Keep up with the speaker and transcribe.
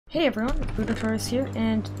Hey everyone, it's BuddhaTortoise here,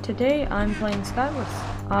 and today I'm playing Skywars.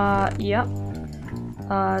 I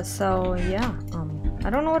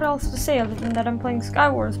don't know what else to say other than that I'm playing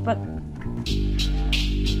Skywars, but...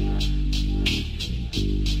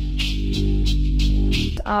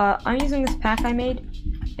 I'm using this pack I made.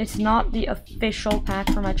 It's not the official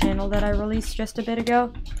pack for my channel that I released just a bit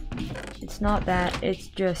ago. It's not that, it's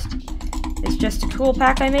just a cool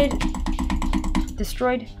pack I made.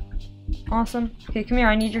 Destroyed. Awesome. Okay, come here.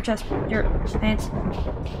 I need your chest. Your pants.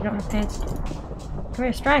 You don't have pants. Come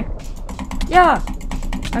here, strength. Yeah!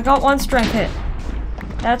 I got one strength hit.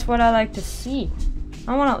 That's what I like to see.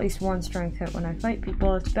 I want at least one strength hit when I fight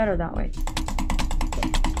people. It's better that way.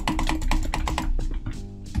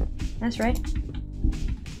 That's right.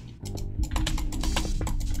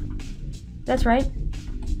 That's right.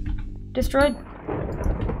 Destroyed.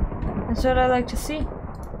 That's what I like to see.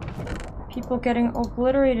 People getting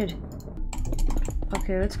obliterated.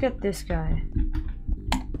 Okay, let's get this guy.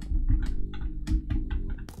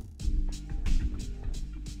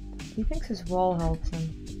 He thinks his wall helps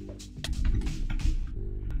him.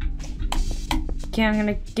 Okay, I'm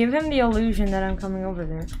gonna give him the illusion that I'm coming over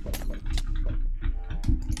there.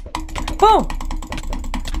 Boom!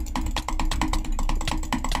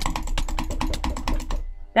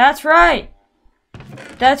 That's right!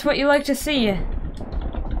 That's what you like to see.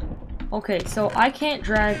 Okay, so I can't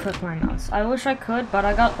drag click my mouse. I wish I could, but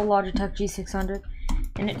I got the Logitech G600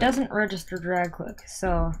 and it doesn't register drag click,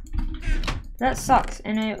 so that sucks.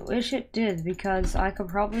 And I wish it did, because I could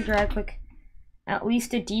probably drag click at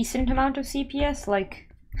least a decent amount of CPS, like...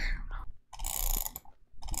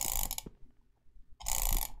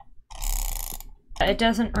 It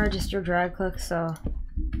doesn't register drag click, so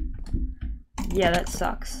yeah, that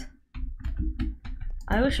sucks.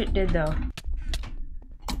 I wish it did though.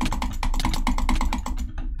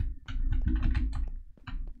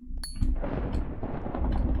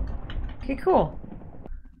 Okay, cool.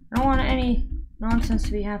 I don't want any nonsense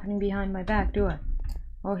to be happening behind my back, do I?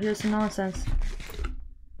 Oh, here's some nonsense.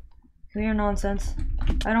 Come here, nonsense.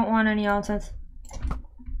 I don't want any nonsense.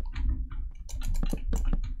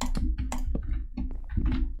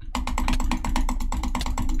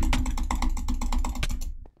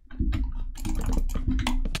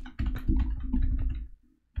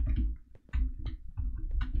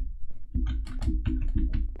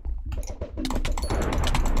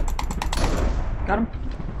 Got him.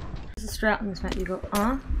 This is strat on this map. You go,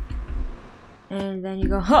 and then you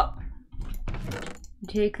go, huh. You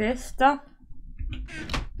take this stuff, and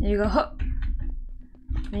you go, huh.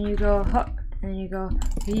 And you go, huh. And you go,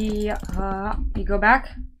 yeah, you go back.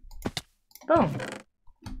 Boom.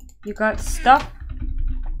 You got stuff.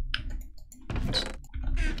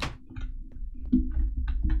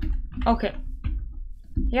 Okay.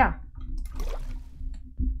 Yeah.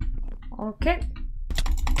 Okay.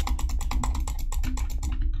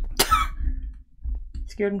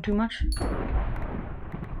 Scared him too much?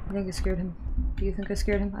 I think I scared him. Do you think I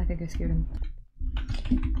scared him? I think I scared him.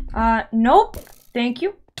 Nope. Thank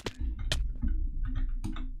you.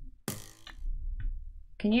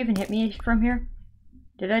 Can you even hit me from here?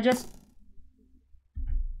 Did I just...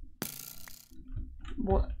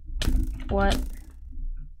 What? What?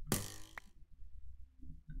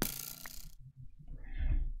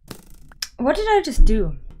 What did I just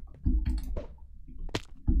do?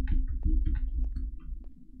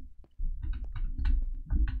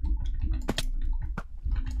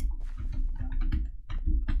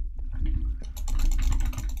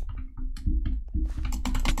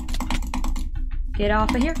 Get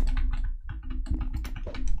off of here.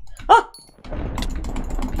 Oh!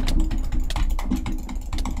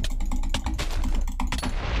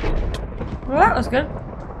 Well, that was good.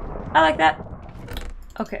 I like that.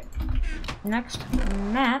 Okay. Next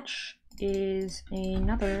match is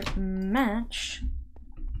another match.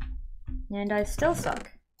 And I still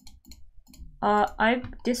suck.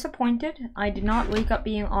 I'm disappointed. I did not wake up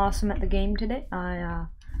being awesome at the game today. I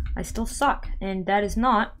still suck. And that is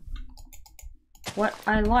not what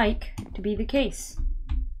I like to be the case.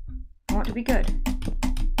 I want to be good.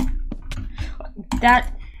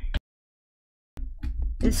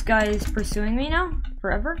 This guy is pursuing me now?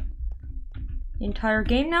 Forever? The entire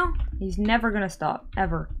game now? He's never gonna stop.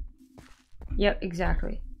 Ever. Yep,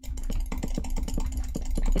 exactly.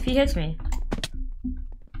 If he hits me.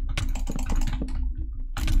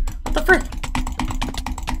 What the frick?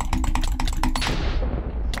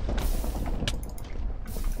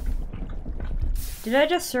 Did I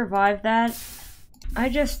just survive that? I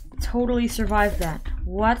just totally survived that.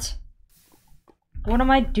 What? What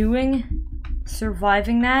am I doing?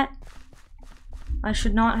 Surviving that? I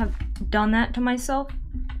should not have done that to myself.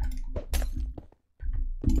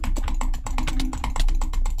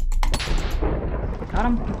 Got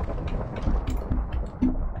him.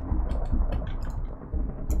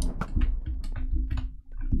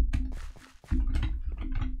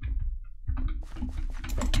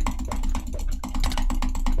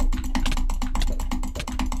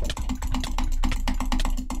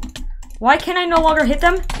 Why can I no longer hit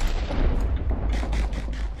them?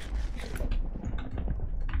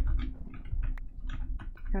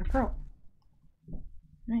 Got a pearl.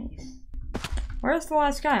 Nice. Where's the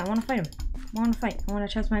last guy? I want to fight him. I want to fight. I want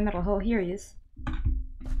to test my metal. Oh, here he is.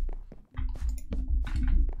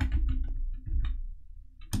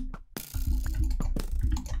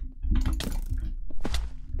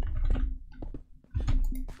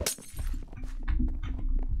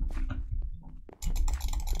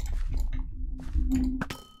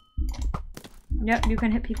 Yep, you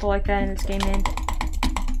can hit people like that in this game, man.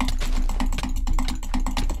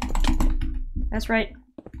 That's right.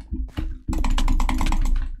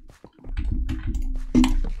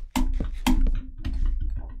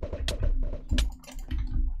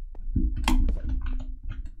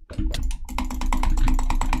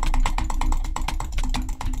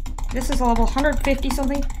 This is a level 150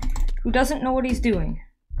 something who doesn't know what he's doing.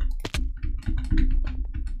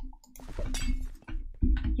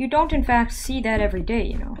 You don't in fact see that every day,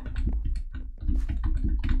 you know.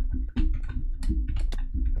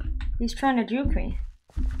 He's trying to juke me.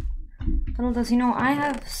 Little does he know I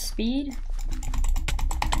have speed.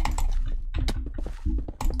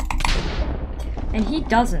 And he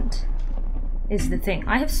doesn't, is the thing.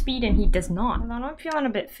 I have speed and he does not. Hold on, I'm feeling a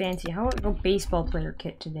bit fancy. How about I go baseball player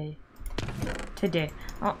kit today?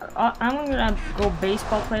 I'm gonna go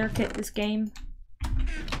baseball player kit this game.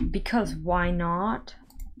 Because why not?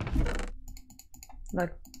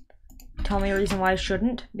 Like, tell me a reason why I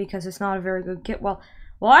shouldn't. Because it's not a very good kit. Well,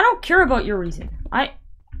 I don't care about your reason.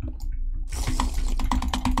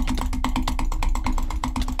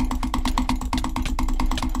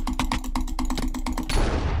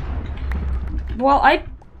 Well, I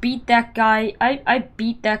beat that guy. I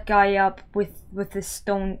beat that guy up with this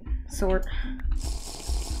stone sword.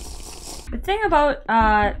 The thing about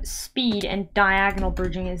speed and diagonal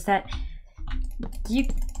bridging is that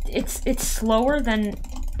it's slower than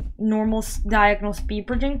normal diagonal speed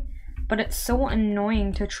bridging, but it's so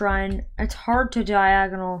annoying to try and it's hard to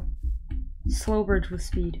diagonal slow bridge with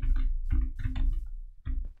speed.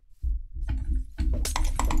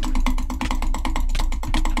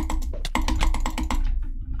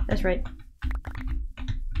 That's right.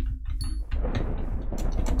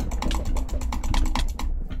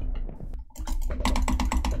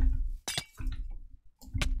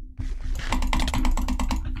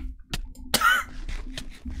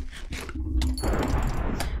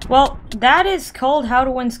 Well, that is called How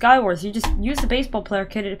to Win Skywars. You just use the baseball player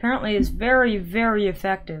kit. It apparently is very, very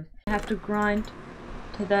effective. I have to grind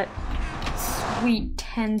to that sweet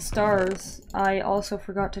 10 stars. I also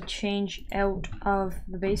forgot to change out of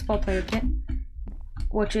the baseball player kit,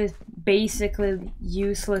 which is basically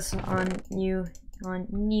useless on new.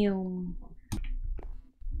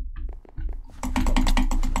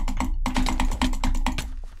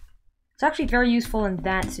 It's actually very useful in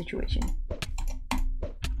that situation.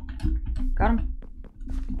 Got him.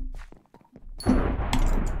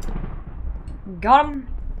 Got him.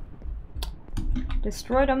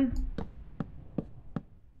 Destroyed him.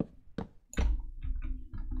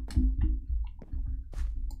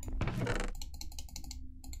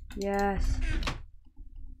 Yes.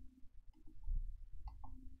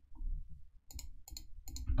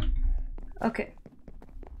 Okay.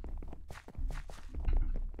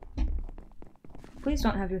 Please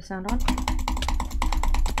don't have your sound on.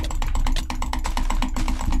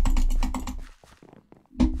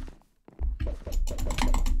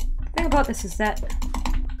 The thing about this is that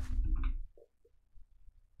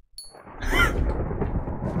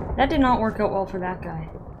that did not work out well for that guy.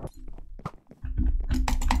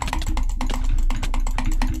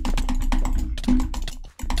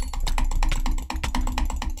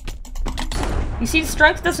 You see,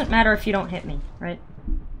 strength doesn't matter if you don't hit me, right?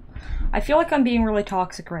 I feel like I'm being really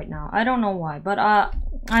toxic right now. I don't know why, but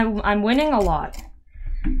I'm winning a lot.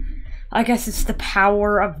 I guess it's the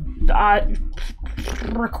power of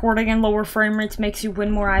recording in lower frame rates makes you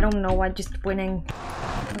win more. I don't know. I'm just winning.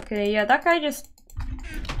 Okay, yeah, that guy just.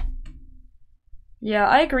 Yeah,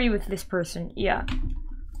 I agree with this person. Yeah,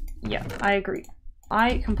 I agree.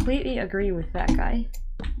 I completely agree with that guy.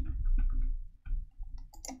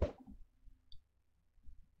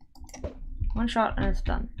 One shot and it's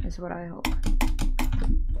done, is what I hope.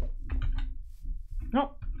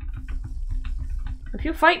 Nope. If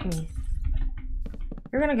you fight me,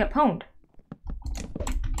 you're gonna get pwned.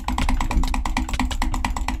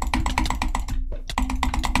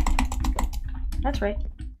 That's right.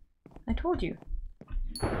 I told you.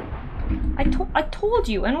 I told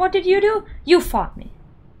you, and what did you do? You fought me.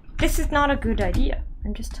 This is not a good idea.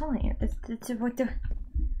 I'm just telling you. It's what the...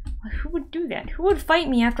 Who would do that? Who would fight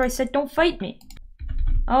me after I said don't fight me?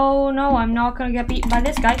 Oh no, I'm not gonna get beaten by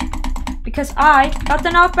this guy. Because I got the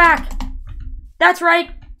knockback. That's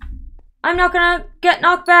right. I'm not gonna get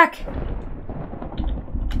knocked back.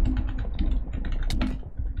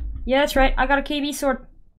 Yeah, that's right. I got a KB sword.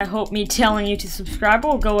 I hope me telling you to subscribe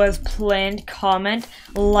will go as planned. Comment,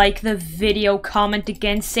 like the video, comment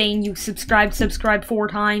again saying you subscribe 4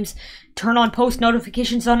 times. Turn on post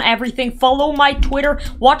notifications on everything. Follow my Twitter.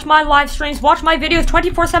 Watch my live streams. Watch my videos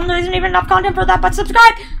 24/7. There isn't even enough content for that, but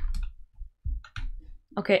subscribe!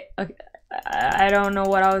 Okay, I don't know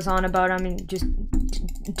what I was on about. I mean, just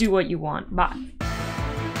do what you want. Bye.